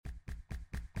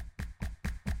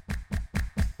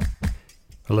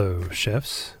Hello,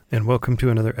 chefs, and welcome to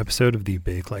another episode of the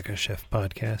Bake Like a Chef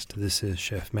podcast. This is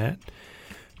Chef Matt.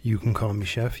 You can call me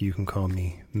Chef, you can call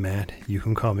me Matt, you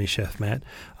can call me Chef Matt.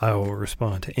 I will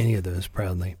respond to any of those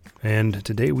proudly. And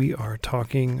today we are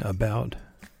talking about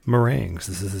meringues.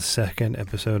 This is the second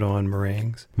episode on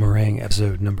meringues. Meringue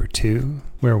episode number 2,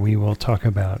 where we will talk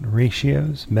about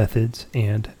ratios, methods,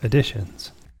 and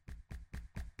additions.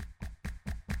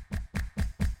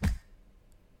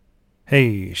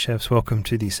 Hey, chefs, welcome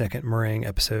to the second meringue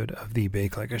episode of the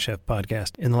Bake Like a Chef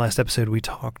podcast. In the last episode, we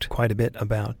talked quite a bit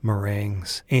about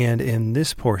meringues, and in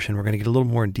this portion, we're going to get a little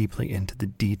more deeply into the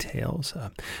details.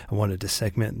 I wanted to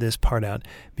segment this part out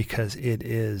because it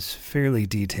is fairly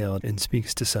detailed and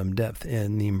speaks to some depth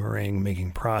in the meringue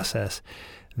making process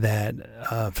that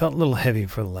felt a little heavy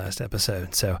for the last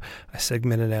episode. So I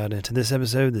segmented out into this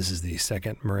episode. This is the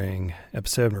second meringue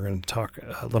episode. We're going to talk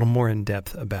a little more in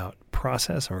depth about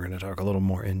process, and we're going to talk a little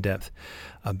more in depth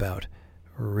about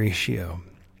ratio.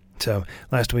 So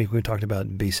last week we talked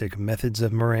about basic methods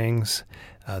of meringues.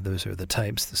 Those are the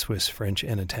types, the Swiss, French,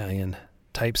 and Italian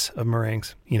types of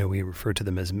meringues. We refer to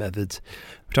them as methods.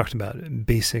 We talked about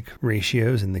basic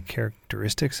ratios and the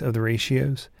characteristics of the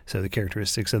ratios. So the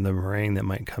characteristics of the meringue that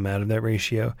might come out of that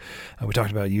ratio. We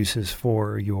talked about uses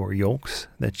for your yolks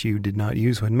that you did not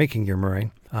use when making your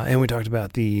meringue. And we talked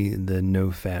about the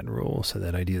no-fat rule, so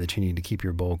that idea that you need to keep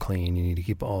your bowl clean, you need to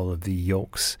keep all of the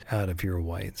yolks out of your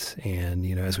whites. And,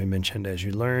 as we mentioned, as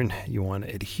you learn, you want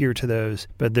to adhere to those,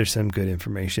 but there's some good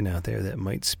information out there that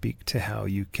might speak to how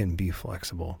you can be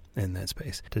flexible in that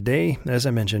space. Today, as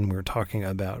I mentioned, we're talking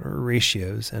about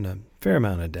ratios and a fair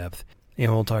amount of depth,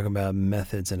 and we'll talk about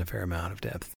methods and a fair amount of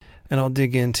depth. And I'll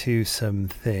dig into some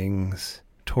things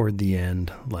toward the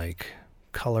end, like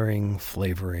coloring,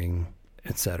 flavoring,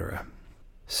 etc.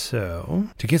 So,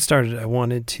 to get started, I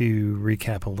wanted to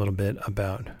recap a little bit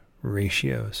about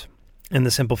ratios. And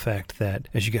the simple fact that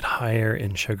as you get higher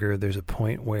in sugar, there's a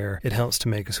point where it helps to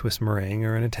make a Swiss meringue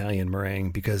or an Italian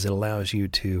meringue because it allows you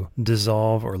to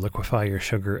dissolve or liquefy your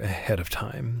sugar ahead of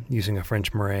time. Using a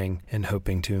French meringue and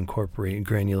hoping to incorporate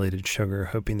granulated sugar,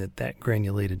 hoping that that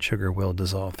granulated sugar will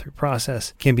dissolve through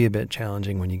process, can be a bit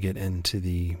challenging when you get into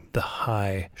the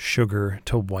high sugar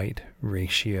to white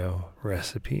ratio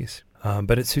recipes.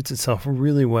 But it suits itself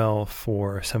really well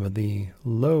for some of the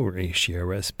low ratio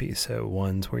recipes. So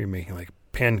ones where you're making like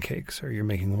pancakes or you're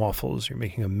making waffles, you're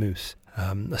making a mousse.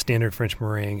 A standard French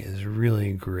meringue is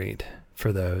really great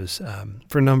for those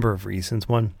for a number of reasons.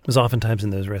 One is oftentimes in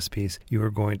those recipes, you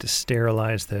are going to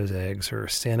sterilize those eggs or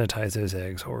sanitize those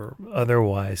eggs or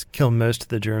otherwise kill most of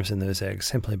the germs in those eggs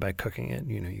simply by cooking it.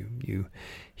 You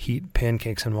heat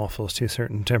pancakes and waffles to a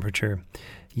certain temperature.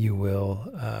 You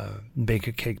will bake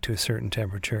a cake to a certain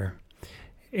temperature,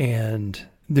 and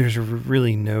there's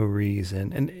really no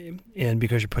reason, and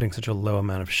because you're putting such a low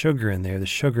amount of sugar in there, the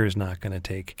sugar is not going to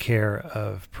take care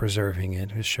of preserving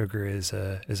it. The sugar is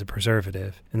a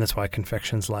preservative, and that's why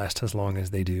confections last as long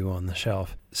as they do on the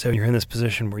shelf. So you're in this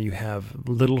position where you have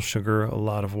little sugar, a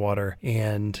lot of water,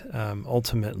 and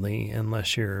ultimately,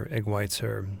 unless your egg whites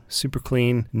are super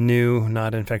clean, new,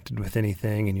 not infected with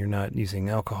anything, and you're not using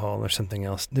alcohol or something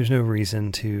else, there's no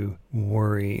reason to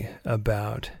worry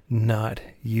about not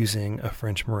using a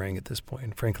French meringue at this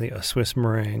point. Frankly, a Swiss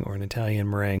meringue or an Italian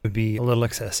meringue would be a little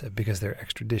excessive because they're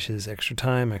extra dishes, extra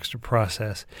time, extra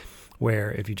process,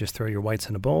 where if you just throw your whites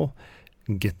in a bowl,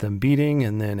 get them beating,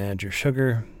 and then add your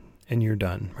sugar, and you're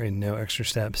done, right? No extra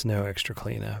steps, no extra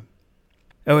cleanup.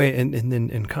 Oh, wait, and then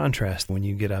in contrast, when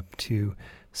you get up to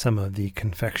some of the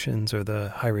confections or the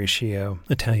high ratio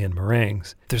Italian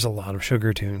meringues, there's a lot of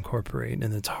sugar to incorporate,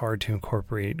 and it's hard to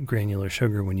incorporate granular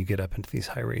sugar when you get up into these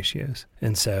high ratios.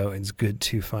 And so it's good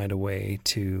to find a way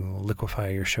to liquefy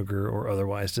your sugar or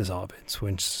otherwise dissolve it.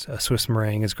 A Swiss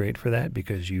meringue is great for that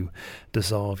because you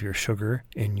dissolve your sugar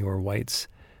in your whites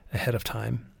ahead of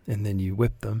time, and then you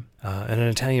whip them. And an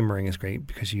Italian meringue is great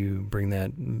because you bring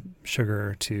that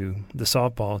sugar to the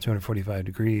softball, 245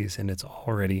 degrees, and it's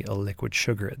already a liquid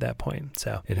sugar at that point.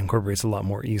 So it incorporates a lot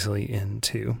more easily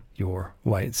into your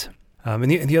whites. And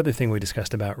the other thing we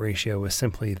discussed about ratio was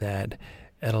simply that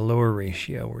at a lower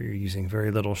ratio where you're using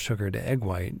very little sugar to egg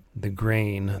white, the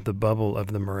grain, the bubble of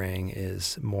the meringue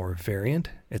is more variant.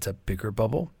 It's a bigger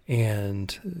bubble.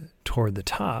 And toward the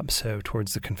top, so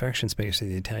towards the confection space of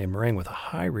the Italian meringue with a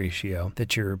high ratio,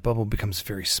 that your bubble becomes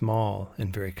very small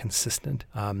and very consistent.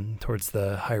 Towards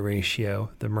the high ratio,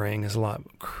 the meringue is a lot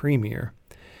creamier.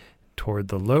 Toward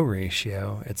the low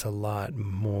ratio, it's a lot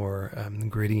more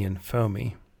gritty and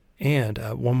foamy. And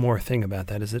one more thing about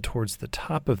that is that towards the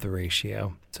top of the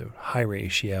ratio, so high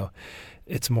ratio,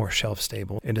 it's more shelf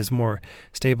stable. It is more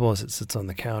stable as it sits on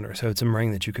the counter. So it's a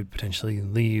meringue that you could potentially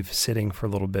leave sitting for a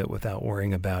little bit without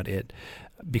worrying about it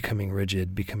becoming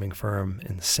rigid, becoming firm,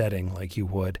 and setting like you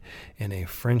would in a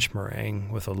French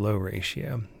meringue with a low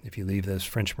ratio. If you leave those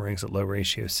French meringues at low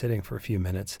ratio sitting for a few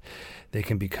minutes, they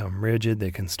can become rigid, they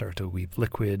can start to weep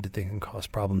liquid, they can cause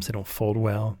problems. They don't fold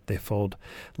well. They fold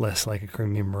less like a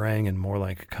creamy meringue and more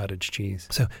like a cottage cheese.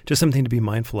 So just something to be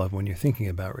mindful of when you're thinking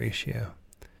about ratio.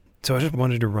 So I just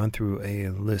wanted to run through a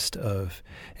list of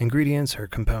ingredients or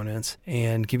components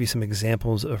and give you some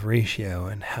examples of ratio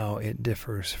and how it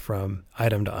differs from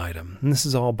item to item. And this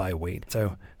is all by weight.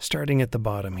 So starting at the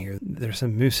bottom here, there's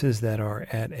some mousses that are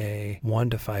at a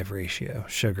 1:5 ratio,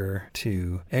 sugar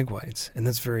to egg whites. And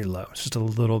that's very low. It's just a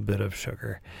little bit of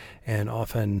sugar. And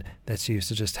often that's used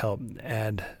to just help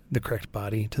add the correct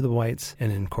body to the whites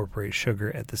and incorporate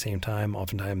sugar at the same time.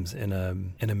 Oftentimes in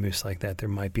a mousse like that, there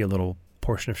might be a little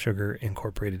portion of sugar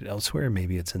incorporated elsewhere.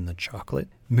 Maybe it's in the chocolate.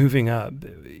 Moving up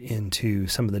into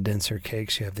some of the denser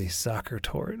cakes, you have the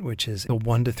Sachertorte, which is a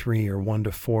 1:3 or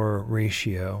 1:4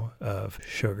 ratio of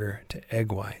sugar to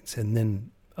egg whites. And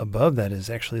then above that is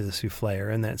actually the souffle,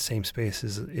 or in that same space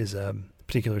is a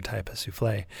particular type of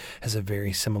souffle, has a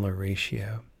very similar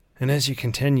ratio. And as you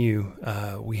continue,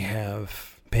 we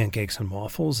have pancakes and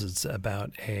waffles. It's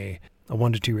about a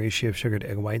 1:2 ratio of sugar to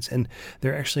egg whites. And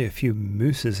there are actually a few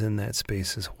mousses in that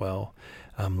space as well.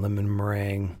 Lemon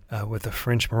meringue with a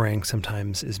French meringue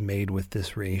sometimes is made with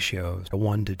this ratio, a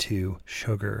 1:2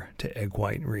 sugar to egg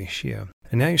white ratio.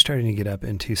 And now you're starting to get up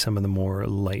into some of the more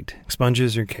light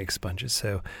sponges or cake sponges.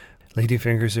 So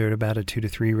ladyfingers are at about a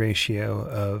 2:3 ratio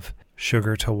of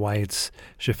sugar to whites.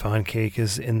 Chiffon cake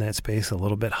is in that space, a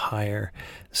little bit higher.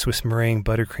 Swiss meringue,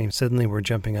 buttercream, suddenly we're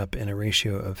jumping up in a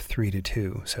ratio of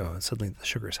 3:2. So suddenly the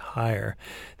sugar is higher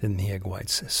than the egg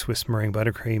whites. Swiss meringue,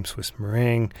 buttercream, Swiss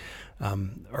meringue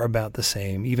are about the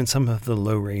same. Even some of the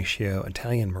low ratio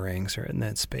Italian meringues are in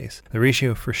that space. The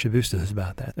ratio for Shibusta is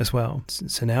about that as well.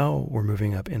 So now we're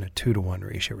moving up in a 2:1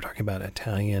 ratio. We're talking about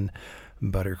Italian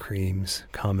buttercreams,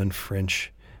 common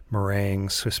French meringue,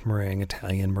 Swiss meringue,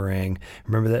 Italian meringue.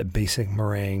 Remember that basic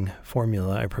meringue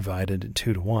formula I provided at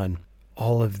 2:1.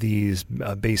 All of these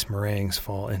base meringues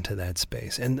fall into that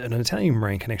space. And an Italian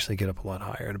meringue can actually get up a lot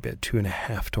higher, at about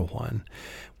 2.5-1,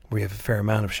 where you have a fair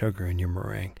amount of sugar in your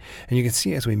meringue. And you can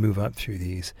see as we move up through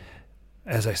these,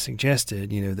 as I suggested,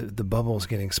 the bubble's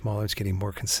getting smaller, it's getting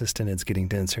more consistent, it's getting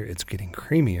denser, it's getting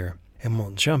creamier. And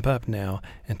we'll jump up now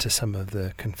into some of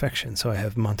the confection. So I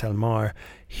have Montelmar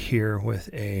here with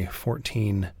a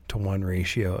 14:1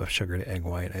 ratio of sugar to egg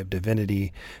white. I have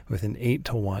Divinity with an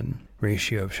 8:1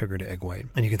 ratio of sugar to egg white.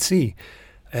 And you can see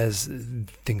as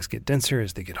things get denser,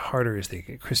 as they get harder, as they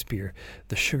get crispier,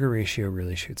 the sugar ratio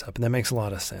really shoots up. And that makes a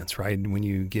lot of sense, right? When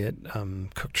you get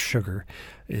cooked sugar,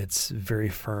 it's very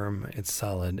firm, it's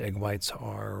solid. Egg whites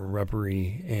are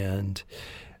rubbery and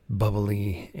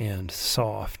bubbly and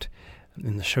soft.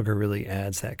 And the sugar really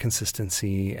adds that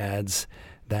consistency, adds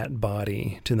that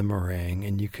body to the meringue.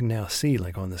 And you can now see,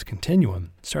 like on this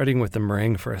continuum, starting with the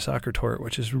meringue for a Sachertorte,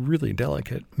 which is really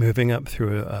delicate, moving up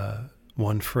through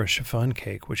one for a chiffon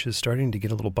cake, which is starting to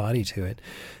get a little body to it,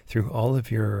 through all of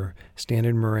your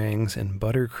standard meringues and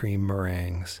buttercream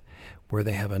meringues, where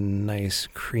they have a nice,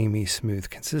 creamy, smooth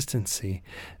consistency,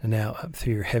 and now up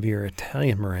through your heavier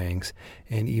Italian meringues,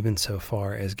 and even so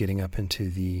far as getting up into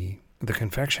the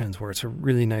confections, where it's a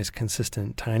really nice,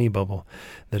 consistent, tiny bubble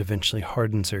that eventually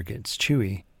hardens or gets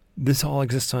chewy. This all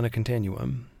exists on a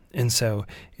continuum. And so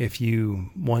if you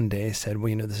one day said,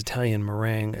 well, this Italian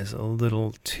meringue is a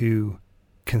little too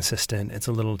consistent, it's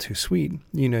a little too sweet,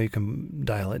 you can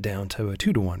dial it down to a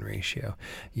 2:1 ratio.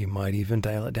 You might even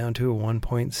dial it down to a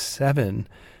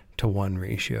 1.7:1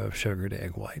 ratio of sugar to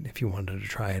egg white if you wanted to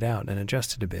try it out and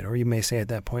adjust it a bit. Or you may say at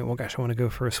that point, well, gosh, I want to go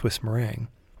for a Swiss meringue.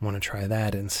 I want to try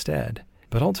that instead.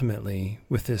 But ultimately,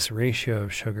 with this ratio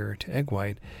of sugar to egg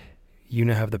white, you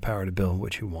now have the power to build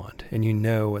what you want. And you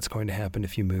know what's going to happen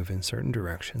if you move in certain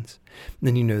directions.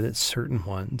 Then you know that certain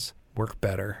ones work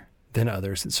better than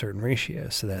others at certain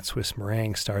ratios. So that Swiss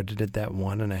meringue started at that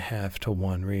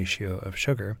 1.5:1 ratio of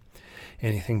sugar.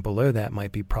 Anything below that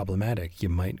might be problematic. You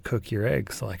might cook your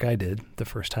eggs like I did the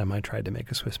first time I tried to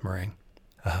make a Swiss meringue.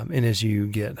 And as you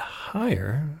get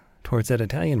higher towards that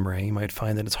Italian meringue, you might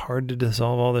find that it's hard to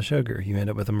dissolve all the sugar. You end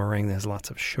up with a meringue that has lots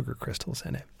of sugar crystals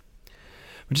in it.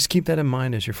 But just keep that in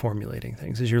mind as you're formulating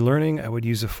things. As you're learning, I would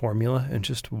use a formula and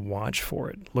just watch for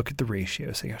it. Look at the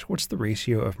ratio. Say, gosh, what's the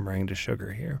ratio of meringue to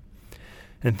sugar here?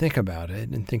 And think about it,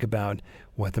 and think about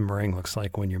what the meringue looks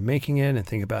like when you're making it, and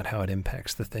think about how it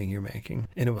impacts the thing you're making.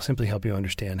 And it will simply help you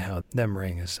understand how that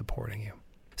meringue is supporting you.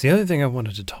 So the other thing I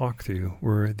wanted to talk through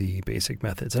were the basic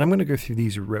methods, and I'm going to go through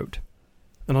these rote,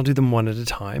 and I'll do them one at a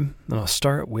time. And I'll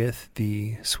start with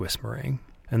the Swiss meringue,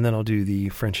 and then I'll do the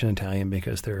French and Italian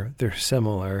because they're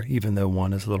similar, even though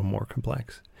one is a little more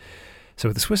complex. So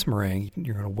with the Swiss meringue,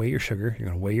 you're going to weigh your sugar, you're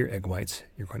going to weigh your egg whites,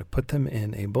 you're going to put them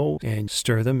in a bowl and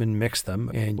stir them and mix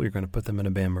them, and you're going to put them in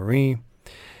a bain-marie,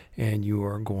 and you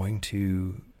are going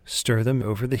to stir them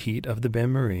over the heat of the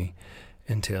bain-marie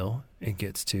until it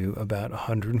gets to about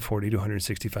 140 to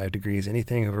 165 degrees.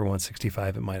 Anything over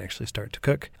 165, it might actually start to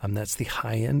cook. That's the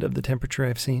high end of the temperature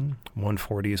I've seen.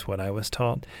 140 is what I was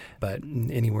taught, but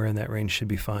anywhere in that range should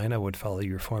be fine. I would follow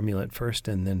your formula at first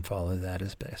and then follow that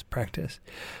as best practice.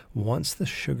 Once the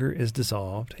sugar is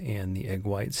dissolved and the egg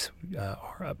whites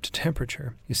are up to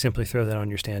temperature, you simply throw that on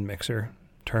your stand mixer,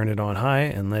 turn it on high,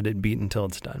 and let it beat until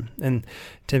it's done. And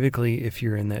typically, if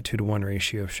you're in that 2-to-1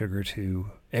 ratio of sugar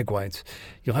to egg whites,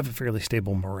 you'll have a fairly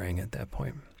stable meringue at that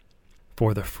point.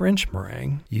 For the French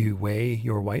meringue, you weigh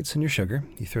your whites and your sugar.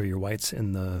 You throw your whites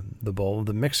in the bowl of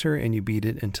the mixer, and you beat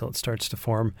it until it starts to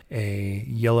form a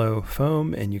yellow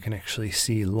foam, and you can actually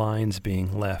see lines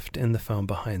being left in the foam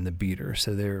behind the beater.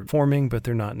 So they're forming, but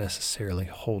they're not necessarily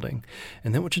holding.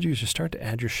 And then what you do is you start to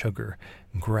add your sugar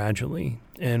gradually.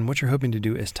 And what you're hoping to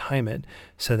do is time it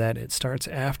so that it starts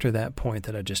after that point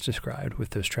that I just described, with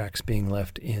those tracks being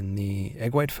left in the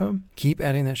egg white foam. Keep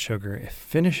adding that sugar,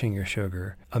 finishing your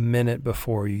sugar a minute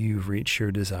before you reach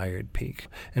your desired peak.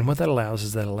 And what that allows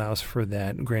is that allows for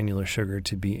that granular sugar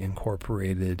to be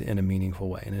incorporated in a meaningful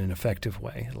way, in an effective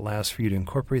way. It allows for you to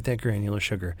incorporate that granular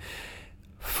sugar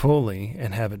fully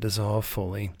and have it dissolve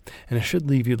fully. And it should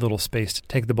leave you a little space to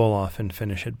take the bowl off and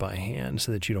finish it by hand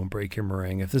so that you don't break your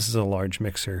meringue. If this is a large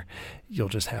mixer, you'll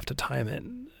just have to time it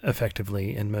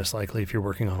effectively. And most likely, if you're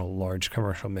working on a large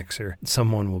commercial mixer,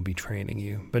 someone will be training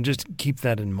you. But just keep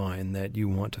that in mind, that you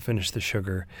want to finish the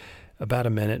sugar about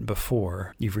a minute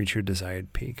before you've reached your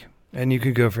desired peak. And you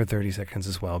could go for 30 seconds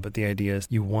as well, but the idea is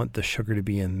you want the sugar to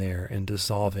be in there and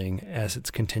dissolving as it's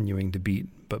continuing to beat,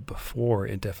 but before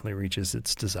it definitely reaches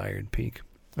its desired peak.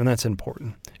 And that's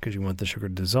important because you want the sugar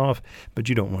to dissolve, but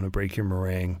you don't want to break your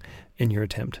meringue in your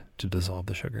attempt to dissolve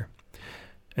the sugar.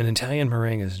 An Italian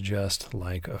meringue is just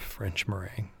like a French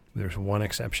meringue. There's one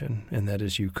exception, and that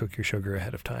is you cook your sugar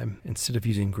ahead of time. Instead of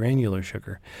using granular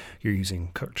sugar, you're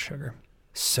using cooked sugar.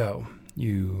 So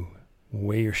you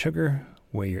weigh your sugar,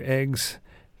 weigh your eggs,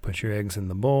 put your eggs in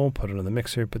the bowl, put it on the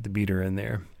mixer, put the beater in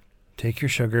there. Take your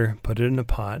sugar, put it in a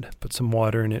pot, put some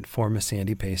water in it, form a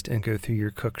sandy paste, and go through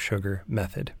your cooked sugar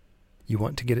method. You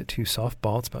want to get it to soft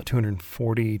ball. It's about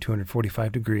 240,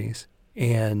 245 degrees.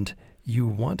 And you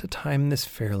want to time this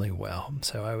fairly well.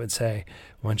 So I would say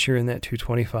once you're in that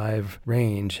 225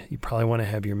 range, you probably want to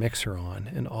have your mixer on.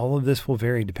 And all of this will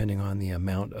vary depending on the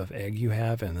amount of egg you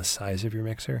have and the size of your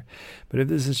mixer. But if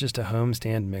this is just a home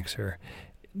stand mixer,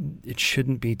 it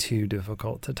shouldn't be too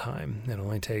difficult to time. It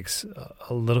only takes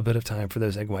a little bit of time for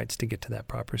those egg whites to get to that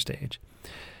proper stage.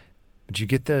 But you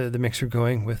get the mixer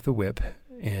going with the whip,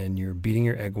 and you're beating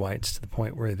your egg whites to the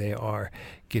point where they are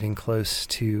getting close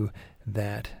to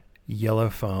that yellow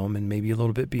foam and maybe a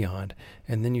little bit beyond.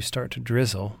 And then you start to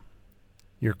drizzle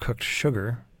your cooked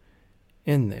sugar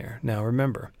in there. Now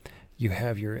remember, you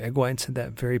have your egg whites at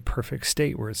that very perfect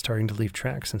state where it's starting to leave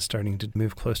tracks and starting to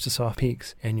move close to soft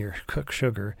peaks, and your cooked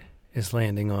sugar is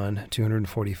landing on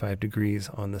 245 degrees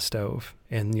on the stove.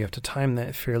 And you have to time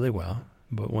that fairly well.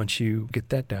 But once you get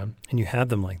that down and you have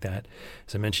them like that,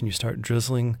 as I mentioned, you start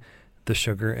drizzling the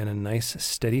sugar in a nice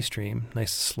steady stream,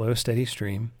 nice slow steady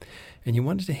stream, and you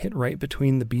want it to hit right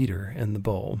between the beater and the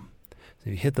bowl. So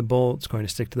if you hit the bowl, it's going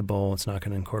to stick to the bowl. It's not going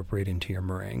to incorporate into your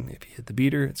meringue. If you hit the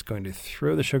beater, it's going to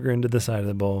throw the sugar into the side of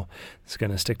the bowl. It's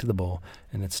going to stick to the bowl,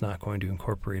 and it's not going to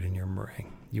incorporate in your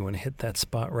meringue. You want to hit that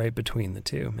spot right between the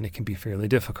two, and it can be fairly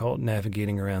difficult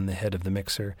navigating around the head of the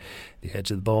mixer, the edge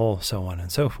of the bowl, so on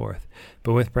and so forth.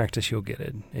 But with practice, you'll get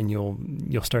it, and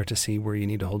you'll start to see where you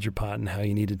need to hold your pot and how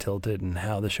you need to tilt it and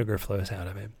how the sugar flows out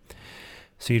of it.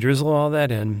 So you drizzle all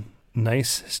that in,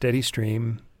 nice steady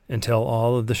stream, until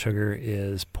all of the sugar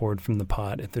is poured from the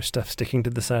pot. If there's stuff sticking to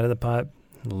the side of the pot,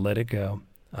 let it go.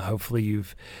 Hopefully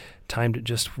you've timed it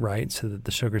just right so that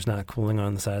the sugar's not cooling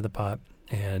on the side of the pot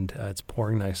and it's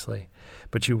pouring nicely.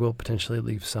 But you will potentially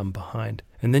leave some behind.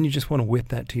 And then you just want to whip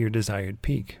that to your desired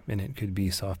peak. And it could be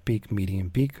soft peak, medium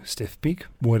peak, stiff peak,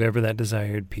 whatever that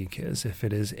desired peak is. If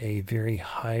it is a very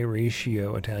high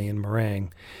ratio Italian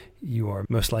meringue, you are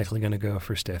most likely going to go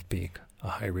for stiff peak. A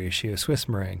high ratio Swiss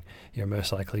meringue, you're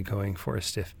most likely going for a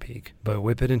stiff peak. But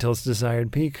whip it until it's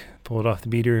desired peak, pull it off the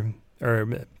beater,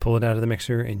 or pull it out of the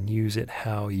mixer and use it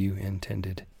how you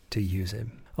intended to use it.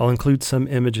 I'll include some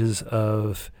images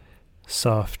of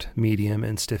soft, medium,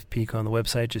 and stiff peak on the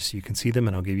website just so you can see them,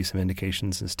 and I'll give you some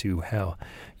indications as to how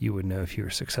you would know if you were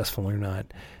successful or not.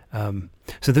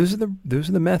 So those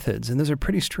are the methods, and those are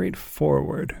pretty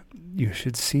straightforward. You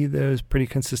should see those pretty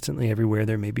consistently everywhere.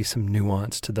 There may be some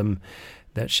nuance to them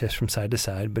that shifts from side to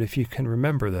side, but if you can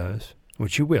remember those,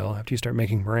 which you will after you start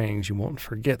making meringues, you won't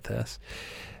forget this.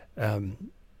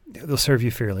 They'll serve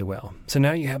you fairly well. So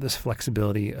now you have this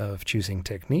flexibility of choosing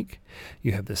technique.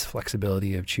 You have this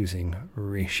flexibility of choosing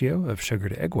ratio of sugar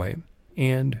to egg white.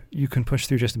 And you can push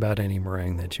through just about any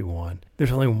meringue that you want.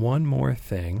 There's only one more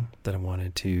thing that I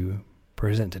wanted to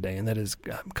present today, and that is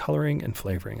coloring and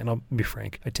flavoring. And I'll be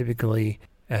frank, I typically,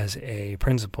 as a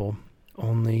principle,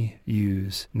 only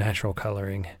use natural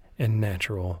coloring and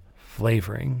natural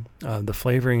flavoring. The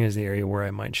flavoring is the area where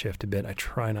I might shift a bit. I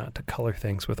try not to color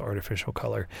things with artificial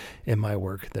color in my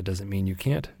work. That doesn't mean you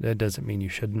can't. That doesn't mean you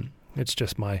shouldn't. It's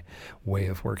just my way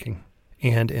of working.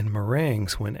 And in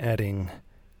meringues, when adding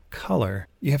color,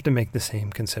 you have to make the same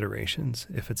considerations.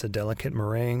 If it's a delicate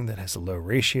meringue that has a low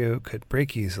ratio, could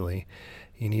break easily,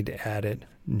 you need to add it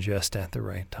just at the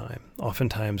right time.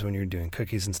 Oftentimes when you're doing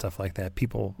cookies and stuff like that,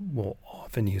 people will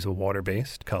often use a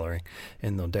water-based coloring,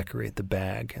 and they'll decorate the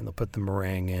bag and they'll put the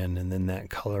meringue in, and then that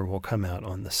color will come out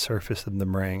on the surface of the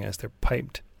meringue as they're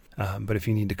piped. But if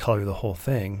you need to color the whole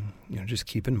thing, just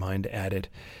keep in mind to add it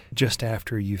just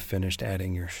after you've finished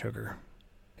adding your sugar.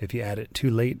 If you add it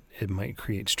too late, it might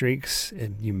create streaks,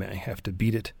 and you may have to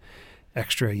beat it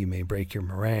extra. You may break your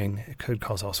meringue. It could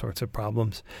cause all sorts of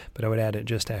problems, but I would add it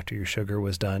just after your sugar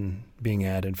was done being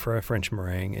added for a French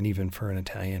meringue and even for an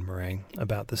Italian meringue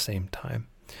about the same time.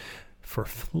 For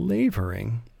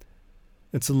flavoring,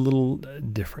 it's a little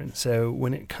different. So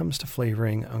when it comes to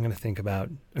flavoring, I'm going to think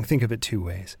of it two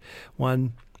ways.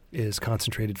 One is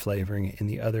concentrated flavoring, and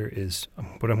the other is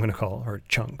what I'm going to call our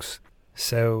chunks.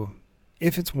 So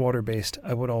if it's water-based,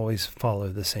 I would always follow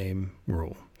the same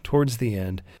rule. Towards the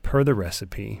end, per the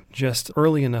recipe, just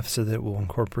early enough so that it will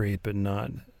incorporate, but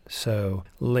not so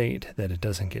late that it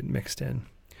doesn't get mixed in.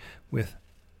 With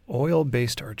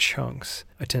oil-based or chunks,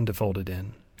 I tend to fold it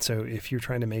in. So if you're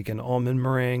trying to make an almond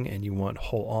meringue and you want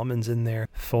whole almonds in there,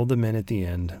 fold them in at the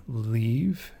end.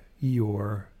 Leave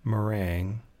your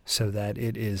meringue so that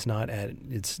it is not at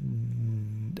its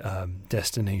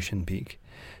destination peak.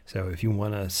 So if you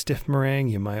want a stiff meringue,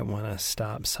 you might want to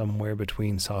stop somewhere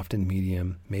between soft and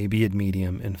medium, maybe at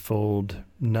medium, and fold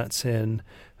nuts in,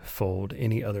 fold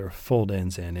any other fold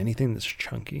ends in, anything that's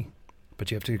chunky.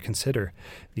 But you have to consider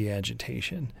the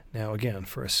agitation. Now again,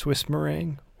 for a Swiss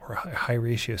meringue, or a high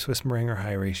ratio Swiss meringue or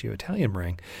high ratio Italian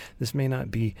meringue, this may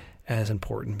not be as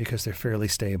important because they're fairly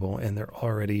stable and they're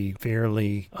already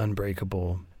fairly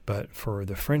unbreakable. But for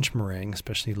the French meringue,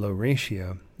 especially low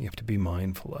ratio, you have to be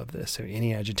mindful of this. So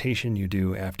any agitation you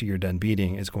do after you're done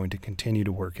beating is going to continue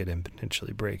to work it and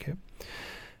potentially break it.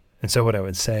 And so what I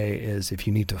would say is if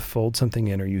you need to fold something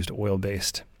in or use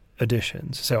oil-based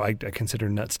additions. So I consider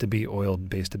nuts to be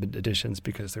oil-based additions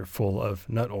because they're full of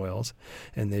nut oils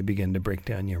and they begin to break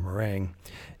down your meringue.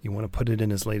 You want to put it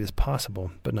in as late as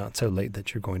possible, but not so late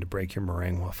that you're going to break your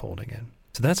meringue while folding it.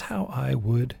 So that's how I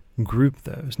would group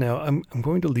those. Now, I'm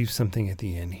going to leave something at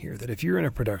the end here that if you're in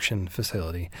a production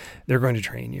facility, they're going to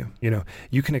train you.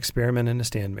 You can experiment in a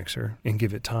stand mixer and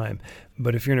give it time.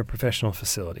 But if you're in a professional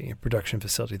facility, a production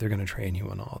facility, they're going to train you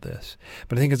on all this.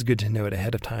 But I think it's good to know it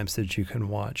ahead of time so that you can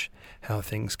watch how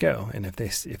things go. And if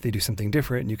they do something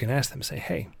different, you can ask them, say,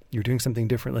 hey, you're doing something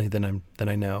differently than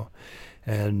I know.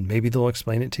 And maybe they'll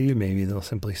explain it to you. Maybe they'll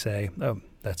simply say, oh,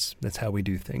 that's how we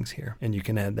do things here. And you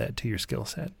can add that to your skill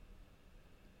set.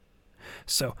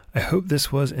 So I hope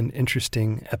this was an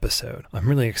interesting episode. I'm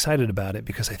really excited about it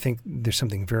because I think there's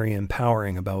something very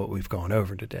empowering about what we've gone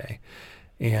over today.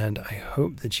 And I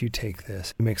hope that you take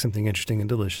this and make something interesting and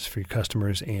delicious for your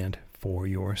customers and for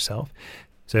yourself.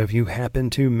 So if you happen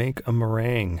to make a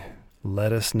meringue,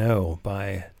 let us know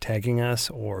by tagging us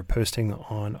or posting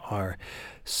on our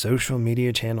social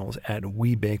media channels at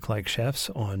We Bake Like Chefs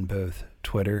on both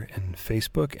Twitter and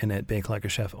Facebook, and at Bake Like a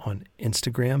Chef on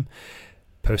Instagram.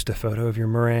 Post a photo of your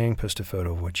meringue, post a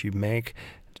photo of what you make,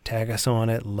 tag us on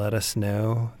it, let us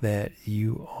know that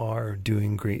you are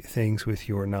doing great things with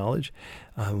your knowledge.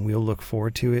 We'll look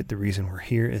forward to it. The reason we're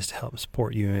here is to help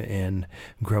support you in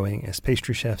growing as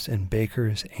pastry chefs and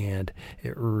bakers, and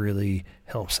it really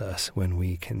helps us when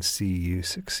we can see you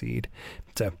succeed.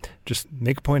 So just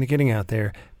make a point of getting out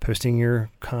there, posting your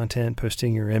content,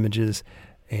 posting your images,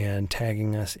 and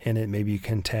tagging us in it. Maybe you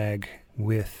can tag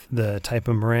with the type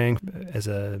of meringue as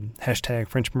a hashtag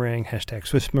French meringue, hashtag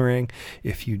Swiss meringue.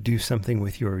 If you do something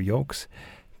with your yolks,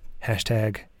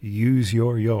 Hashtag use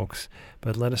your yolks,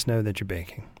 but let us know that you're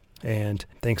baking. And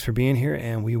thanks for being here,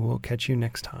 and we will catch you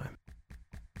next time.